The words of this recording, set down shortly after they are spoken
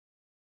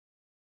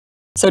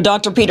So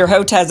Dr. Peter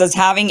Hotez is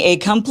having a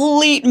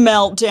complete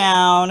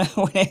meltdown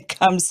when it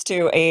comes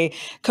to a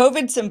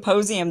COVID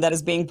symposium that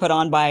is being put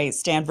on by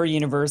Stanford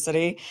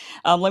University.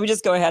 Let me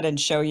just go ahead and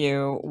show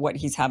you what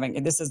he's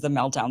having. This is the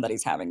meltdown that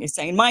he's having. He's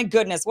saying, my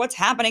goodness, what's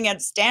happening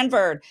at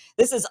Stanford?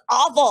 This is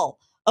awful.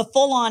 A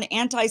full-on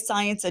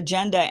anti-science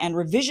agenda and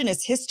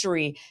revisionist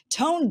history,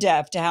 tone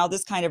deaf to how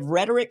this kind of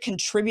rhetoric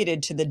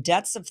contributed to the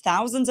deaths of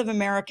thousands of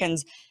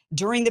Americans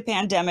during the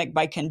pandemic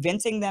by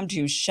convincing them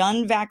to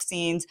shun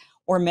vaccines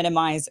or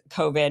minimize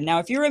COVID. Now,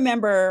 if you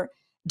remember,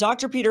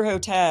 Dr. Peter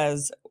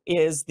Hotez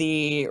is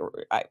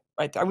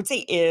I would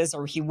say is,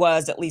 or he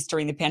was at least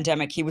during the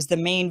pandemic, he was the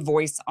main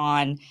voice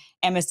on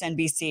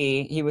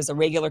MSNBC. He was a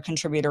regular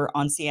contributor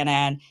on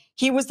CNN.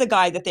 He was the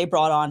guy that they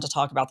brought on to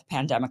talk about the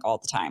pandemic all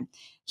the time.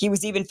 He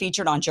was even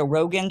featured on Joe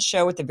Rogan's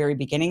show at the very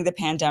beginning of the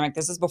pandemic.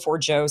 This is before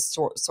Joe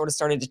sort of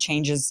started to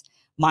change his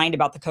mind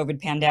about the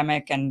COVID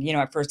pandemic. And,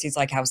 at first he's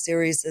like, how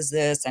serious is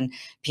this? And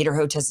Peter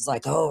Hotez is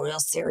like, oh, real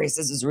serious.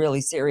 This is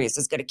really serious.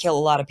 It's going to kill a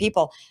lot of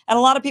people. And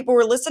a lot of people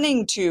were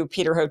listening to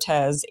Peter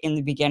Hotez in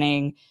the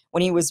beginning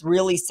when he was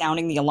really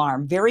sounding the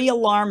alarm, very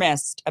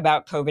alarmist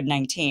about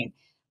COVID-19.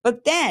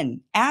 But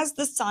then as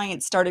the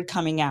science started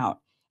coming out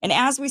and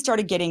as we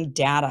started getting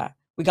data,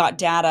 we got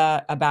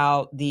data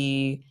about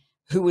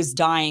who was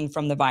dying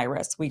from the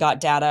virus. We got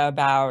data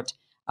about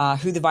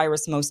who the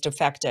virus most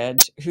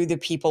affected, who the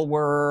people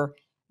were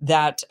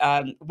that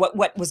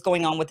what was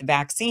going on with the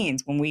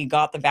vaccines. When we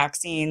got the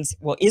vaccines,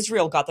 well,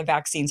 Israel got the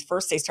vaccines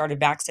first. They started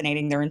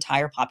vaccinating their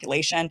entire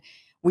population.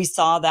 We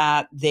saw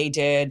that they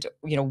did,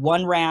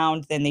 one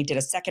round, then they did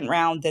a second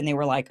round. Then they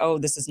were like, oh,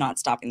 this is not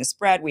stopping the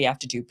spread. We have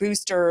to do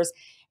boosters.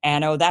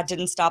 And oh, that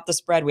didn't stop the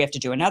spread. We have to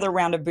do another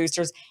round of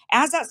boosters.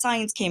 As that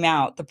science came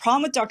out, the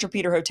problem with Dr.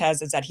 Peter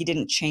Hotez is that he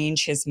didn't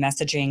change his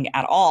messaging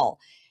at all.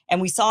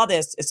 And we saw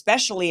this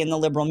especially in the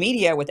liberal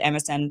media with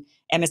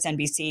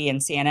MSNBC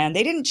and CNN.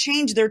 They didn't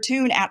change their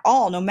tune at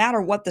all, no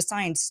matter what the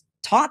science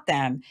taught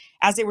them.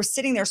 As they were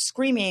sitting there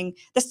screaming,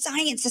 the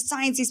science,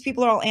 these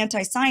people are all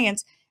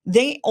anti-science.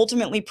 They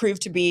ultimately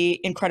proved to be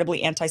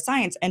incredibly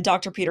anti-science. And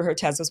Dr. Peter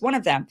Hotez was one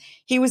of them.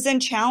 He was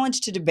then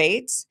challenged to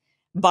debates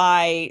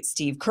by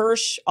Steve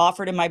Kirsch,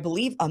 offered him, I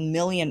believe,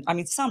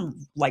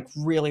 some like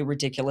really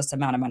ridiculous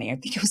amount of money. I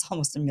think it was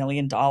almost $1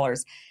 million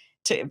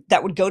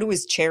that would go to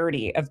his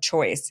charity of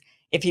choice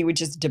if he would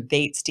just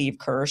debate Steve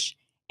Kirsch,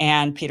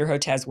 and Peter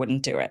Hotez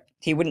wouldn't do it.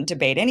 He wouldn't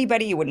debate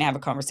anybody. He wouldn't have a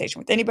conversation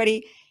with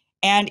anybody.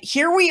 And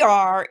here we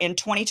are in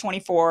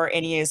 2024,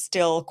 and he is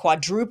still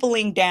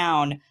quadrupling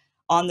down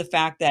on the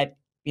fact that,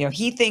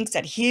 he thinks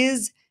that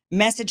his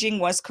messaging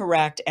was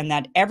correct and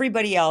that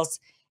everybody else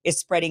is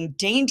spreading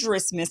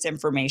dangerous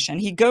misinformation.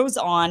 He goes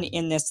on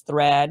in this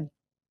thread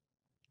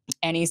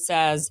and he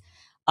says,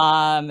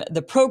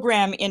 the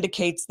program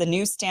indicates the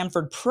new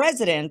Stanford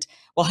president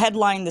will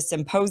headline the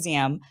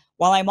symposium.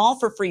 While I'm all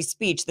for free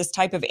speech, this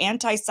type of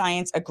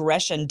anti-science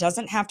aggression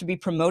doesn't have to be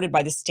promoted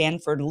by the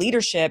Stanford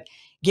leadership,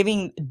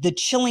 giving the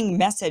chilling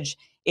message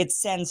it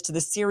sends to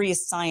the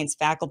serious science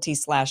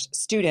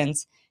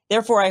faculty/students.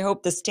 Therefore, I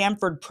hope the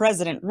Stanford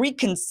president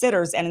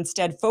reconsiders and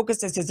instead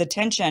focuses his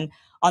attention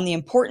on the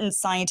important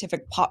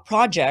scientific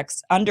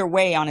projects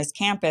underway on his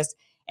campus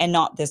and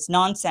not this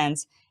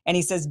nonsense. And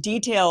he says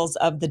details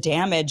of the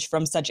damage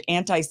from such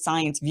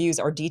anti-science views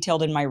are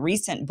detailed in my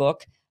recent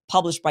book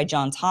published by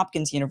Johns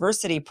Hopkins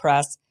University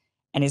Press.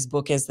 And his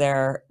book is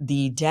there,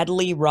 The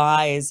Deadly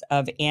Rise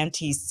of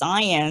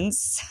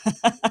Anti-Science.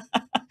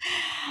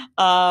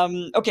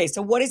 Okay,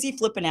 so what is he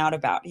flipping out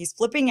about? He's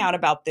flipping out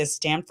about this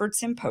Stanford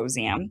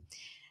Symposium.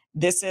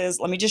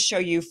 Let me just show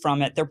you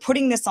from it. They're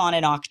putting this on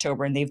in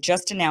October, and they've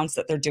just announced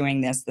that they're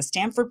doing this. The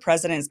Stanford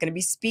president is going to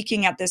be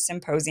speaking at this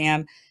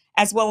symposium,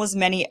 as well as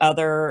many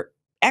other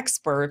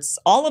experts,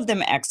 all of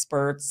them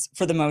experts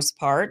for the most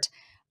part,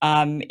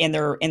 in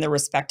their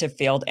respective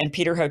field. And Dr.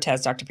 Peter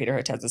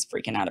Hotez is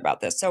freaking out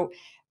about this. So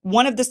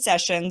one of the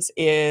sessions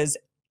is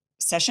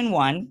session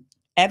 1,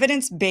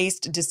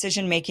 evidence-based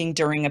decision-making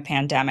during a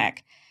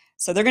pandemic.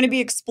 So they're going to be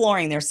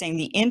exploring, they're saying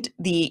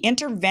the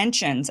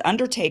interventions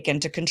undertaken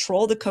to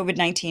control the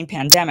COVID-19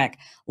 pandemic,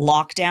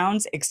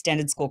 lockdowns,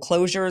 extended school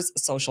closures,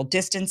 social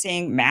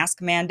distancing,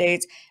 mask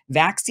mandates,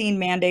 vaccine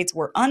mandates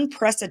were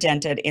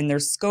unprecedented in their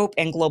scope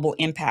and global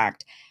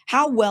impact.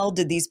 How well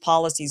did these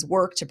policies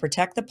work to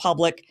protect the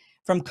public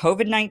from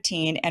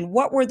COVID-19, and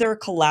what were their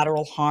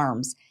collateral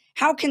harms?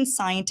 How can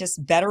scientists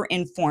better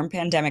inform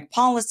pandemic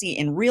policy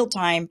in real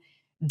time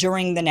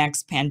during the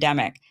next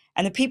pandemic?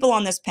 And the people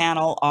on this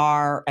panel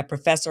are a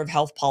professor of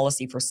health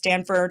policy for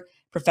Stanford,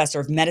 professor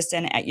of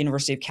medicine at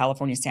University of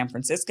California, San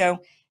Francisco,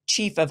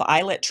 chief of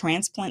islet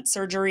transplant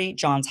surgery,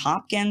 Johns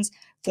Hopkins,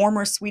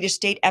 former Swedish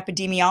state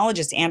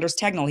epidemiologist Anders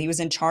Tegnell. He was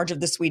in charge of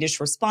the Swedish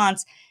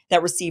response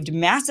that received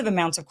massive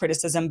amounts of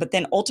criticism, but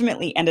then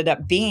ultimately ended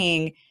up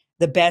being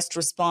the best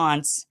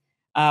response.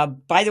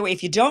 By the way,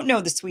 if you don't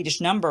know the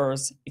Swedish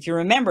numbers, if you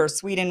remember,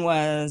 Sweden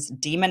was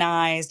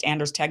demonized.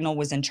 Anders Tegnell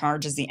was in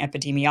charge as the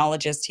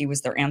epidemiologist. He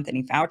was their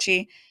Anthony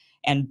Fauci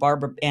and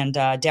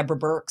Deborah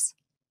Birx.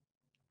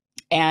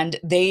 And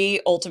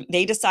they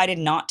decided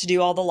not to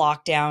do all the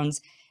lockdowns.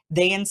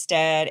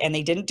 And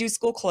they didn't do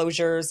school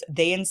closures.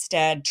 They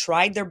instead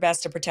tried their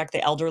best to protect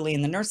the elderly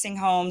in the nursing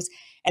homes,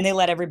 and they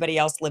let everybody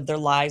else live their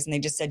lives. And they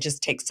just said,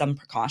 just take some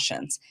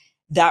precautions.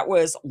 That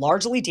was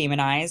largely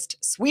demonized.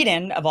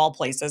 Sweden, of all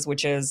places,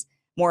 which is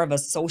more of a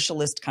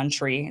socialist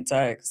country, it's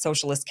a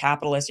socialist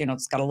capitalist,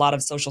 it's got a lot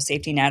of social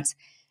safety nets.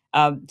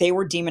 They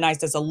were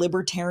demonized as a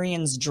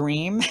libertarian's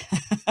dream,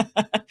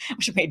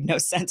 which made no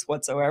sense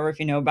whatsoever if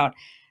you know about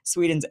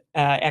Sweden's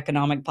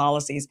economic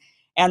policies.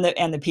 And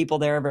the people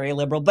there are very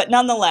liberal. But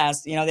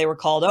nonetheless, they were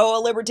called, a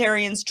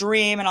libertarian's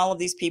dream. And all of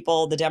these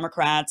people, the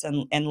Democrats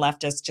and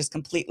leftists, just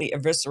completely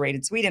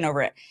eviscerated Sweden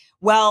over it.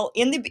 Well,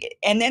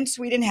 and then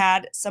Sweden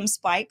had some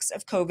spikes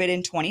of COVID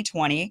in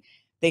 2020.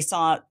 They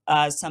saw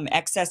some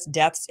excess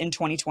deaths in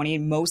 2020,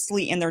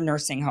 mostly in their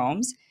nursing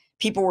homes.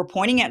 People were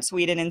pointing at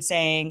Sweden and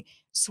saying,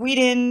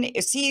 Sweden,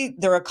 see,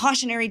 they're a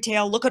cautionary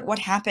tale. Look at what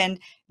happened.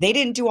 They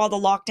didn't do all the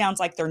lockdowns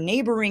like their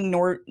neighboring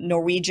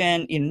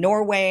Norwegian,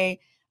 Norway,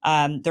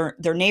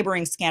 their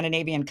neighboring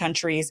Scandinavian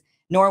countries,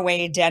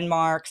 Norway,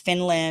 Denmark,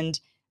 Finland.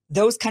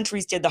 Those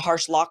countries did the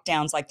harsh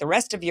lockdowns like the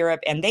rest of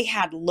Europe, and they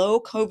had low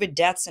COVID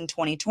deaths in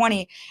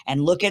 2020.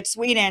 And look at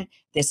Sweden.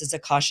 This is a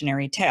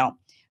cautionary tale.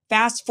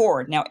 Fast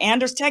forward. Now,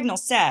 Anders Tegnell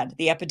said,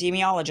 the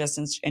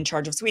epidemiologist in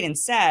charge of Sweden,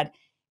 said,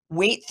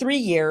 wait 3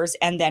 years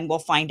and then we'll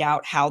find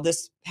out how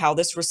this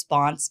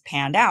response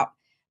panned out.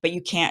 But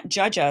you can't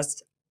judge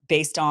us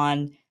based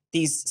on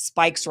these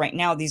spikes right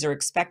now. These are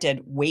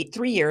expected. Wait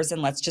 3 years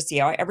and let's just see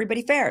how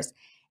everybody fares.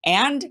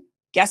 And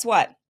guess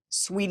what?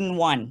 Sweden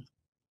won.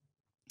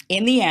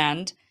 In the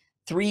end,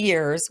 3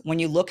 years, when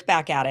you look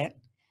back at it,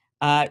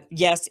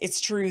 yes,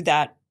 it's true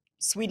that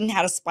Sweden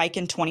had a spike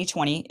in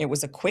 2020. It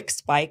was a quick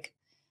spike,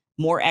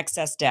 more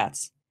excess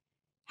deaths.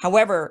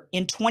 However,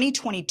 in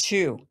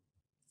 2022,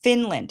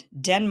 Finland,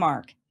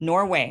 Denmark,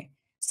 Norway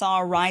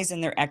saw a rise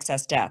in their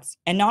excess deaths.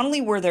 And not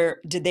only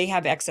did they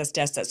have excess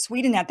deaths that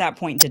Sweden at that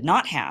point did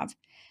not have,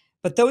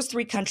 but those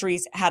three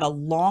countries had a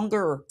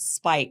longer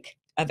spike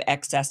of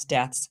excess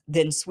deaths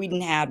than Sweden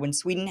had when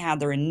Sweden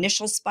had their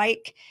initial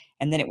spike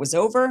and then it was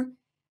over.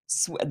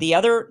 The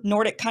other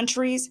Nordic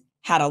countries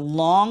had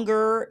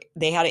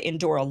they had to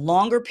endure a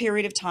longer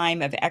period of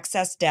time of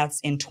excess deaths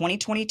in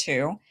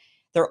 2022.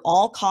 Their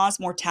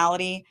all-cause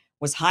mortality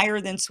was higher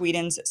than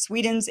Sweden's.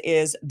 Sweden's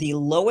is the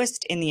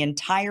lowest in the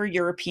entire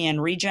European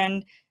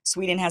region.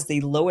 Sweden has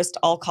the lowest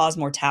all-cause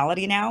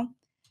mortality now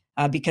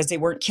because they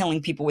weren't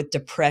killing people with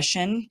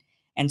depression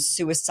and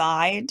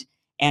suicide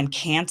and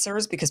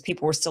cancers because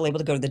people were still able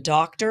to go to the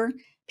doctor.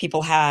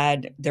 People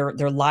had their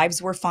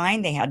lives were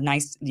fine. They had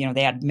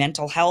they had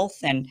mental health,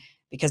 and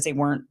because they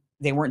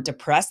weren't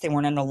depressed, they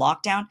weren't under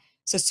lockdown.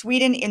 So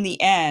Sweden in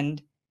the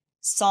end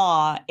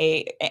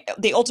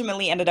they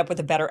ultimately ended up with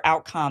a better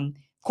outcome.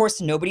 Of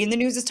course, nobody in the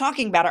news is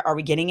talking about it. Are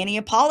we getting any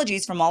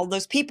apologies from all of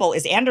those people?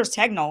 Is Anders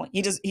Tegnell,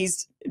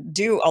 he's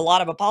due a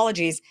lot of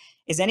apologies.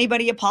 Is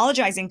anybody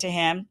apologizing to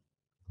him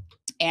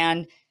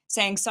and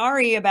saying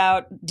sorry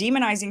about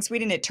demonizing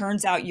Sweden? It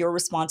turns out your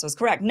response was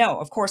correct. No,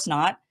 of course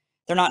not.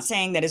 They're not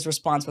saying that his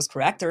response was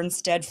correct. They're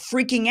instead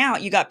freaking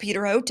out. You got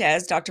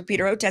Dr.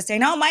 Peter Hotez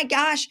saying, oh my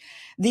gosh,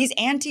 these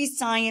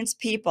anti-science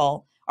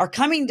people are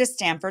coming to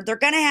Stanford. They're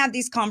going to have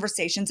these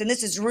conversations, and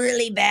this is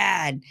really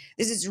bad.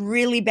 This is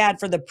really bad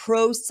for the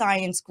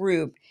pro-science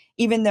group,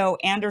 even though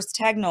Anders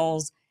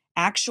Tegnell's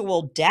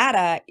actual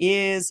data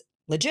is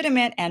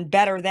legitimate and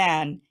better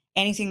than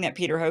anything that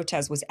Peter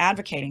Hotez was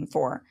advocating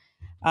for.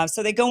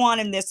 So they go on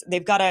in this.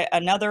 They've got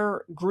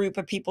another group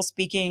of people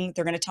speaking.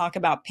 They're going to talk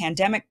about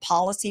pandemic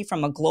policy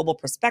from a global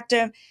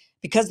perspective.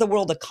 Because the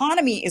world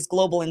economy is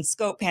global in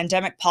scope,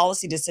 pandemic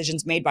policy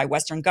decisions made by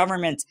Western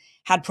governments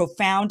had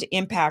profound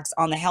impacts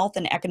on the health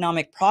and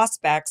economic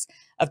prospects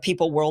of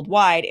people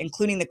worldwide,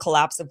 including the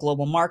collapse of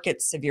global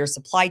markets, severe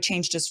supply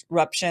chain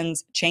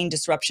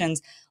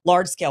disruptions,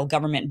 large-scale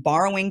government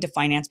borrowing to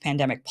finance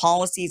pandemic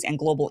policies, and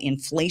global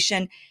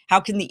inflation.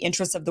 How can the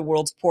interests of the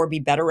world's poor be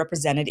better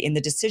represented in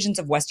the decisions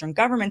of Western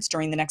governments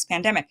during the next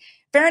pandemic?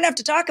 Fair enough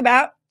to talk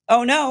about.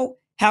 Oh no,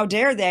 how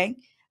dare they?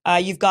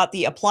 You've got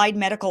the applied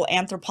medical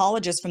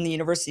anthropologist from the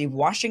University of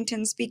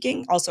Washington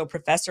speaking, also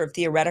professor of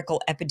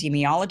theoretical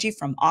epidemiology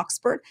from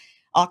Oxford,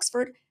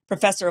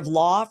 professor of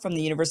law from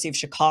the University of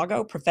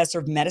Chicago, professor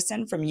of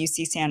medicine from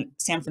UC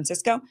San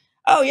Francisco.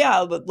 Oh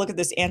yeah, but look at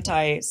this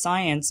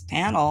anti-science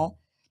panel.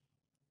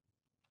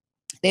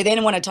 They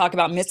then want to talk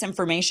about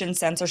misinformation,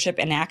 censorship,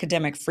 and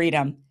academic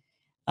freedom.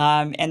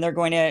 And they're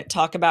going to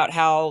talk about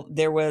how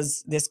there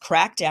was this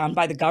crackdown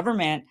by the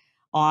government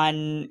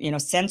on,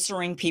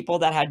 censoring people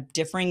that had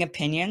differing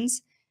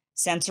opinions,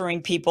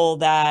 censoring people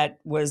that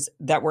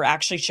were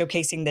actually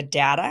showcasing the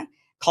data,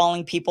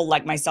 calling people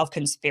like myself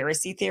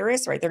conspiracy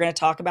theorists, right? They're going to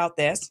talk about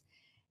this.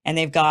 And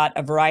they've got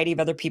a variety of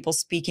other people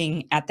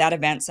speaking at that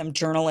event, some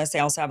journalists. They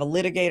also have a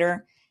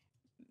litigator.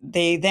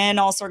 They then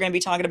also are going to be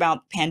talking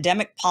about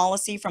pandemic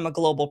policy from a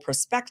global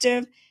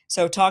perspective.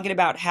 So talking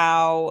about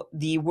how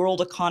the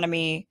world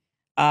economy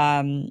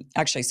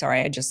Actually,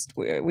 sorry,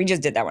 we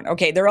just did that one.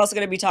 Okay, they're also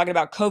going to be talking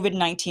about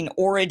COVID-19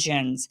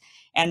 origins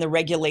and the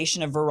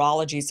regulation of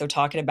virology. So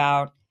talking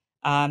about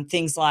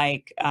things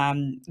like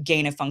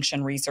gain of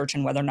function research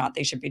and whether or not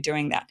they should be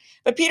doing that.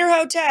 But Peter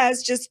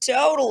Hotez just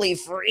totally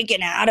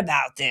freaking out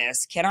about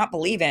this. Cannot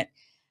believe it.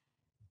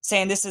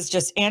 Saying this is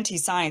just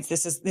anti-science.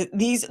 This is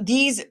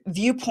these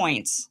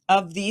viewpoints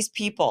of these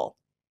people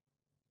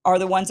are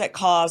the ones that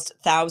caused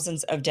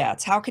thousands of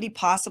deaths. How could he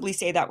possibly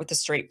say that with a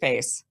straight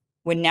face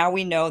when now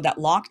we know that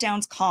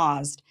lockdowns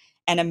caused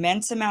an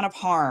immense amount of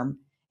harm,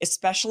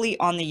 especially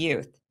on the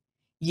youth?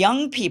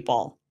 Young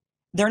people,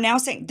 they're now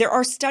saying, there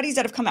are studies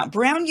that have come out.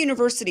 Brown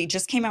University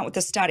just came out with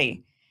a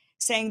study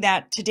saying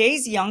that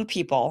today's young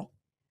people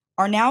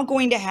are now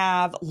going to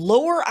have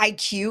lower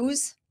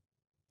IQs.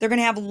 They're going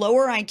to have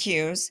lower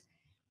IQs.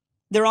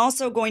 They're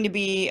also going to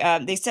be,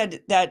 they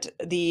said that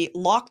the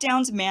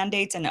lockdowns,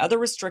 mandates, and other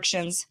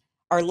restrictions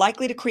are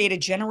likely to create a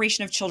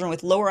generation of children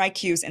with lower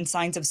IQs and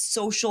signs of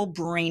social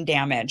brain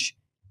damage.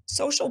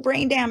 Social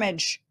brain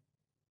damage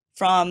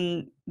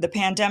from the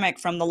pandemic,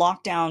 from the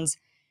lockdowns.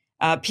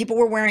 People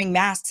were wearing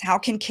masks. How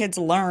can kids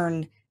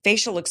learn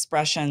facial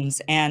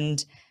expressions?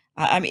 And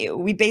I mean,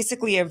 we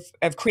basically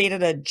have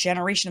created a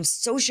generation of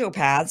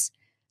sociopaths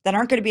that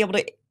aren't going to be able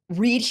to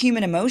read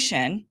human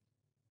emotion.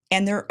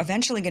 And they're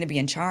eventually going to be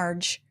in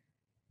charge.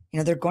 You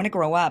know, they're going to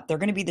grow up. They're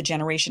going to be the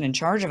generation in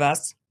charge of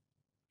us.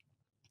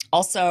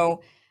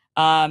 Also,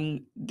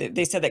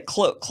 they said that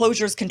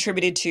closures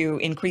contributed to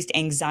increased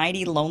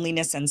anxiety,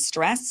 loneliness, and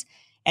stress.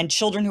 And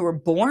children who were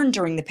born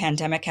during the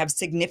pandemic have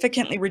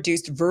significantly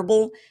reduced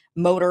verbal,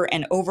 motor,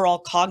 and overall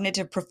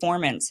cognitive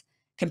performance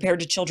compared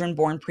to children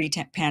born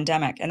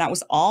pre-pandemic. And that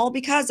was all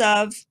because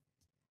of,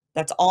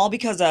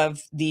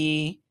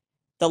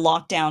 the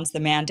lockdowns, the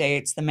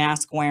mandates, the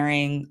mask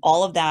wearing,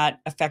 all of that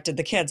affected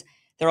the kids.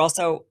 They're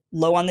also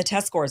low on the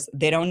test scores.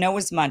 They don't know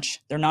as much.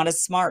 They're not as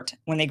smart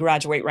when they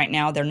graduate right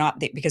now. They're not,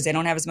 because they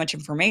don't have as much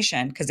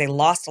information because they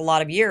lost a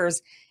lot of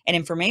years and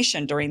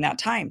information during that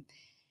time.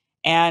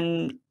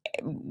 And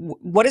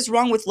what is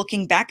wrong with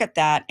looking back at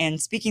that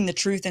and speaking the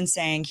truth and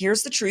saying,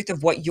 here's the truth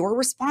of what your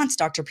response,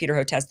 Dr. Peter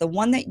Hotez, the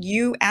one that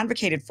you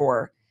advocated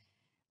for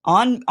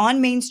on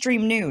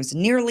mainstream news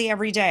nearly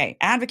every day,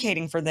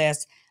 advocating for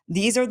this.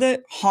 These are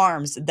the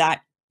harms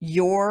that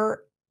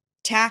your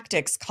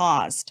tactics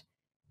caused.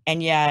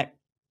 And yet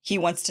he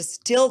wants to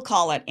still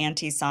call it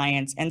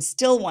anti-science and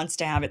still wants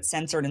to have it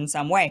censored in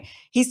some way.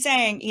 He's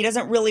saying he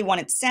doesn't really want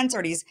it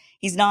censored.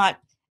 He's not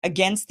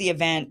against the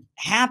event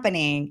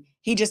happening.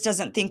 He just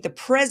doesn't think the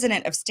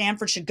president of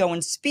Stanford should go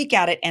and speak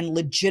at it and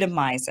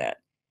legitimize it.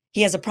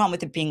 He has a problem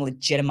with it being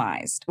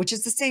legitimized, which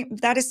is the same.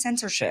 That is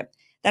censorship.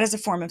 That is a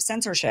form of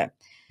censorship.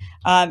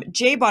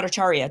 Jay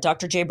Bhattacharya,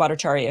 Dr. Jay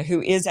Bhattacharya,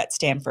 who is at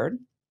Stanford,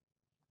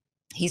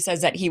 he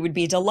says that he would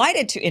be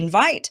delighted to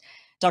invite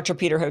Dr.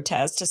 Peter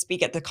Hotez to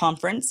speak at the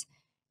conference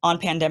on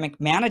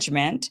pandemic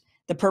management.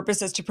 The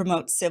purpose is to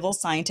promote civil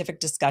scientific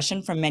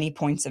discussion from many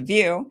points of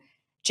view.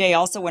 Jay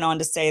also went on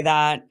to say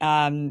that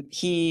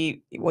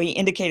he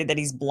indicated that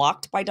he's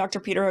blocked by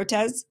Dr. Peter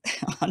Hotez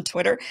on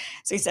Twitter.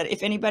 So he said,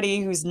 if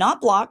anybody who's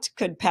not blocked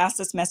could pass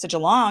this message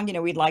along,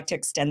 we'd like to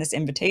extend this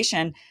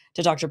invitation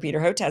to Dr. Peter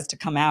Hotez to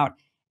come out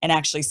and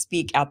actually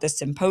speak at this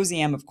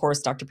symposium. Of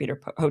course, Dr.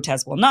 Peter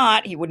Hotez will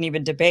not. He wouldn't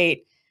even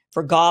debate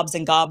for gobs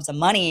and gobs of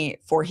money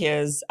for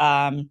his,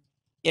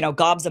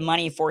 gobs of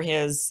money for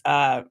his,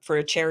 for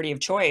a charity of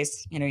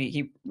choice.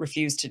 He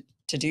refused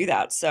to do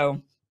that.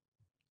 So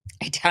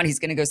I doubt he's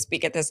going to go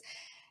speak at this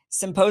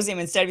symposium.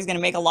 Instead, he's going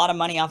to make a lot of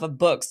money off of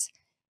books,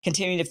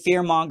 continuing to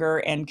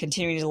fearmonger and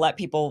continuing to let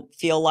people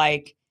feel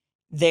like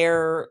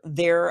their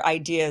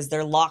ideas,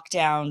 their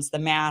lockdowns, the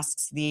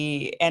masks,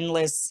 the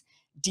endless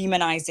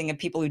demonizing of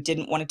people who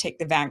didn't want to take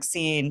the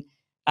vaccine.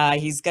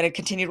 He's going to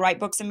continue to write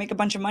books and make a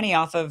bunch of money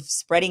off of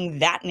spreading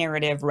that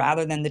narrative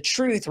rather than the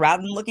truth,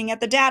 rather than looking at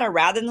the data,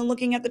 rather than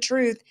looking at the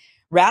truth,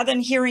 rather than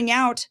hearing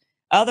out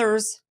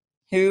others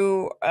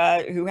who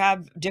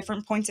have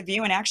different points of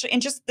view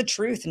and just the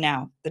truth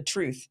now, the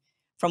truth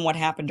from what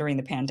happened during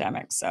the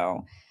pandemic.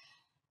 So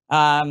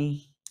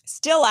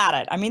still at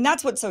it. I mean,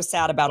 that's what's so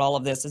sad about all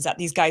of this is that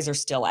these guys are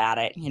still at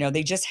it.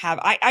 They just have,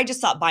 I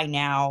just thought by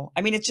now,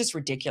 I mean, it's just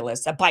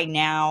ridiculous that by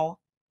now,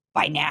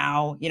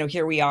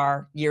 here we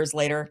are years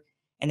later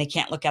and they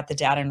can't look at the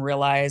data and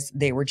realize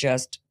they were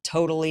just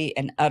totally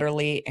and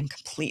utterly and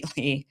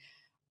completely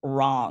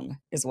wrong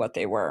is what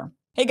they were.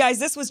 Hey guys,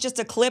 this was just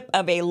a clip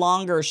of a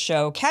longer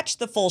show. Catch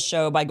the full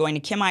show by going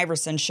to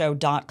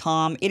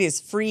KimIversonShow.com. It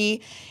is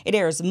free. It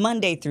airs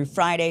Monday through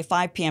Friday,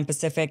 5 p.m.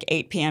 Pacific,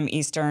 8 p.m.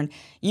 Eastern.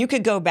 You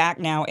could go back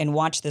now and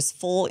watch this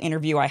full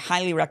interview. I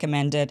highly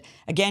recommend it.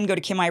 Again, go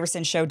to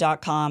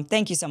KimIversonShow.com.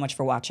 Thank you so much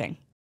for watching.